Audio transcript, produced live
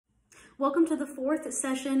Welcome to the fourth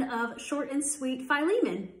session of Short and Sweet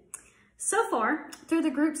Philemon. So far, through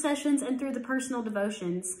the group sessions and through the personal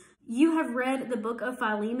devotions, you have read the book of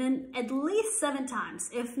Philemon at least 7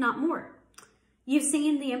 times, if not more. You've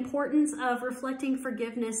seen the importance of reflecting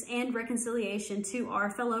forgiveness and reconciliation to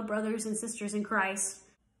our fellow brothers and sisters in Christ,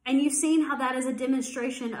 and you've seen how that is a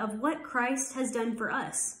demonstration of what Christ has done for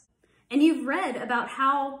us. And you've read about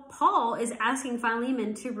how Paul is asking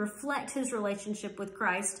Philemon to reflect his relationship with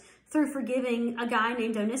Christ through forgiving a guy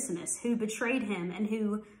named Onesimus who betrayed him and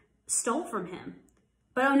who stole from him.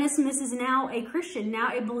 But Onesimus is now a Christian,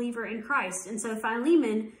 now a believer in Christ. And so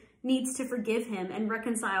Philemon needs to forgive him and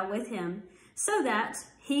reconcile with him so that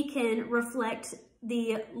he can reflect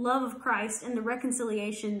the love of Christ and the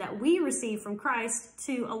reconciliation that we receive from Christ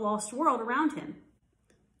to a lost world around him.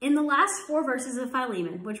 In the last 4 verses of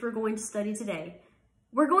Philemon, which we're going to study today,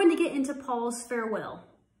 we're going to get into Paul's farewell.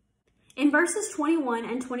 In verses 21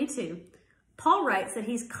 and 22, Paul writes that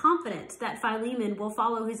he's confident that Philemon will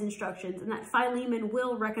follow his instructions and that Philemon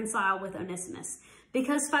will reconcile with Onesimus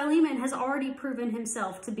because Philemon has already proven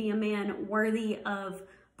himself to be a man worthy of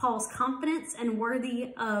Paul's confidence and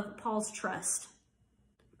worthy of Paul's trust.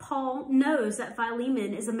 Paul knows that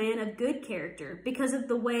Philemon is a man of good character because of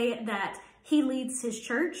the way that he leads his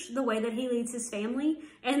church, the way that he leads his family,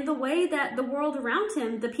 and the way that the world around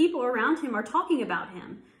him, the people around him, are talking about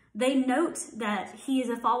him. They note that he is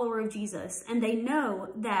a follower of Jesus, and they know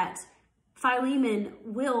that Philemon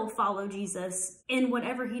will follow Jesus in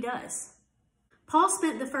whatever he does. Paul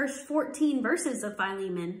spent the first 14 verses of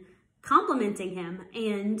Philemon complimenting him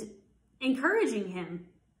and encouraging him,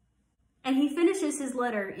 and he finishes his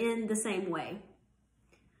letter in the same way.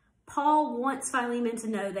 Paul wants Philemon to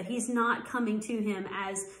know that he's not coming to him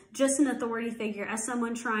as just an authority figure, as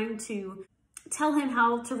someone trying to tell him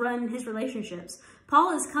how to run his relationships.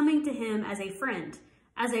 Paul is coming to him as a friend,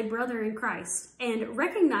 as a brother in Christ, and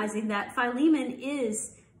recognizing that Philemon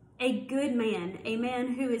is a good man, a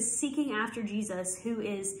man who is seeking after Jesus, who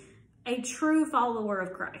is a true follower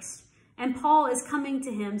of Christ. And Paul is coming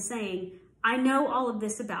to him saying, I know all of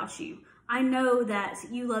this about you. I know that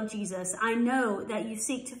you love Jesus. I know that you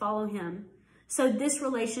seek to follow him. So this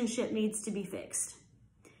relationship needs to be fixed.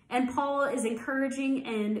 And Paul is encouraging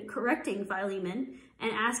and correcting Philemon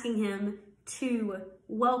and asking him to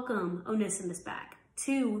welcome Onesimus back,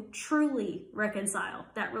 to truly reconcile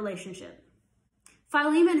that relationship.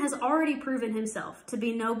 Philemon has already proven himself to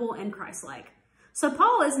be noble and Christ-like. So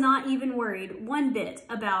Paul is not even worried one bit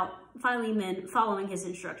about Philemon following his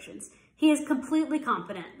instructions. He is completely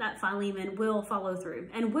confident that Philemon will follow through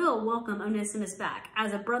and will welcome Onesimus back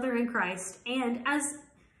as a brother in Christ and as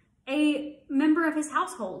a member of his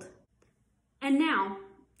household. And now,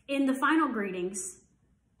 in the final greetings,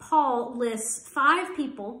 Paul lists 5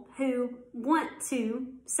 people who want to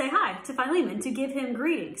say hi to Philemon, to give him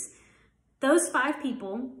greetings. Those 5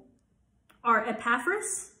 people are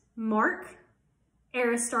Epaphras, Mark,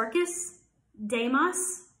 Aristarchus,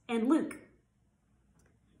 Demas, and Luke.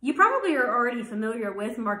 You probably are already familiar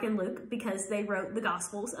with Mark and Luke because they wrote the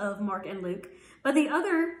Gospels of Mark and Luke, but the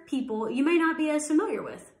other people you may not be as familiar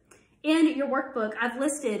with. In your workbook, I've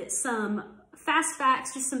listed some fast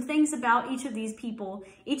facts, just some things about each of these people,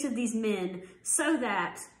 each of these men, so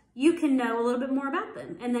that you can know a little bit more about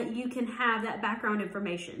them and that you can have that background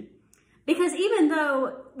information. Because even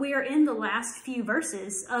though we are in the last few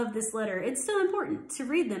verses of this letter, it's still important to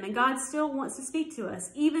read them, and God still wants to speak to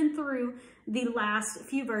us, even through the last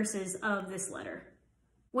few verses of this letter.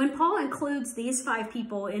 When Paul includes these 5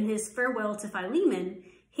 people in his farewell to Philemon,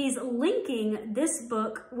 he's linking this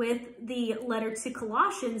book with the letter to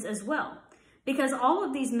Colossians as well, because all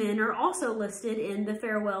of these men are also listed in the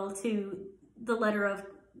farewell to the letter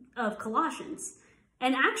of Colossians.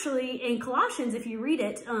 And actually, in Colossians, if you read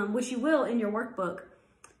it, which you will in your workbook,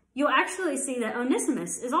 you'll actually see that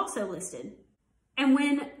Onesimus is also listed. And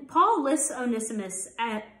when Paul lists Onesimus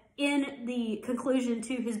in the conclusion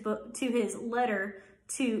to his book, to his letter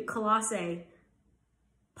to Colossae,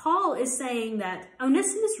 Paul is saying that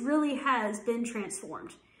Onesimus really has been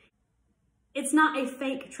transformed. It's not a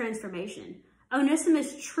fake transformation.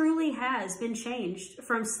 Onesimus truly has been changed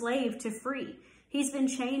from slave to free. He's been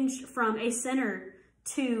changed from a sinner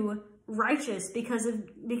to righteous because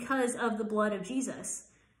of the blood of Jesus.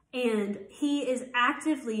 And he is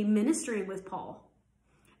actively ministering with Paul.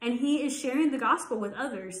 And he is sharing the gospel with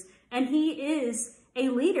others. And he is a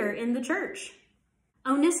leader in the church.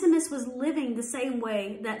 Onesimus was living the same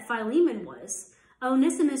way that Philemon was.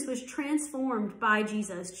 Onesimus was transformed by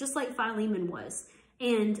Jesus, just like Philemon was.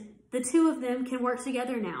 And the 2 of them can work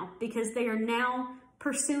together now because they are now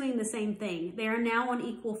pursuing the same thing. They are now on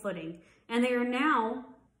equal footing. And they are now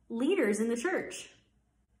leaders in the church.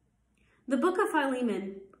 The book of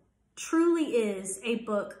Philemon truly is a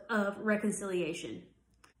book of reconciliation.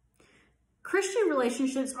 Christian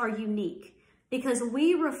relationships are unique because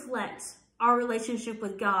we reflect our relationship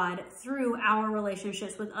with God through our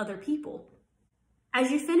relationships with other people.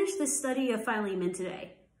 As you finish this study of Philemon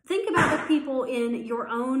today, think about the people in your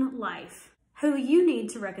own life who you need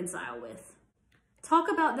to reconcile with.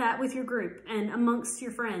 Talk about that with your group and amongst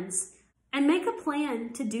your friends, and make a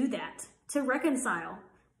plan to do that, to reconcile.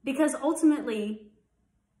 Because ultimately,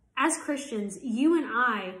 as Christians, you and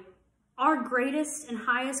I, our greatest and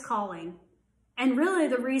highest calling, and really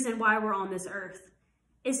the reason why we're on this earth,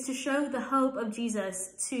 is to show the hope of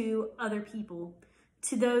Jesus to other people,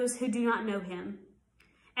 to those who do not know him.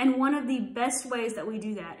 And one of the best ways that we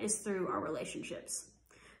do that is through our relationships.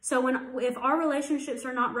 So if our relationships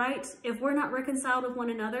are not right, if we're not reconciled with one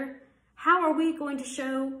another, how are we going to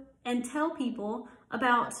show and tell people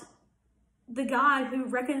about the God who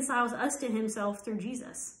reconciles us to himself through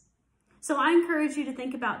Jesus? So I encourage you to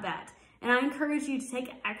think about that. And I encourage you to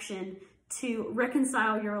take action to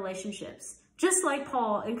reconcile your relationships, just like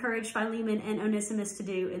Paul encouraged Philemon and Onesimus to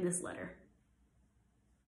do in this letter.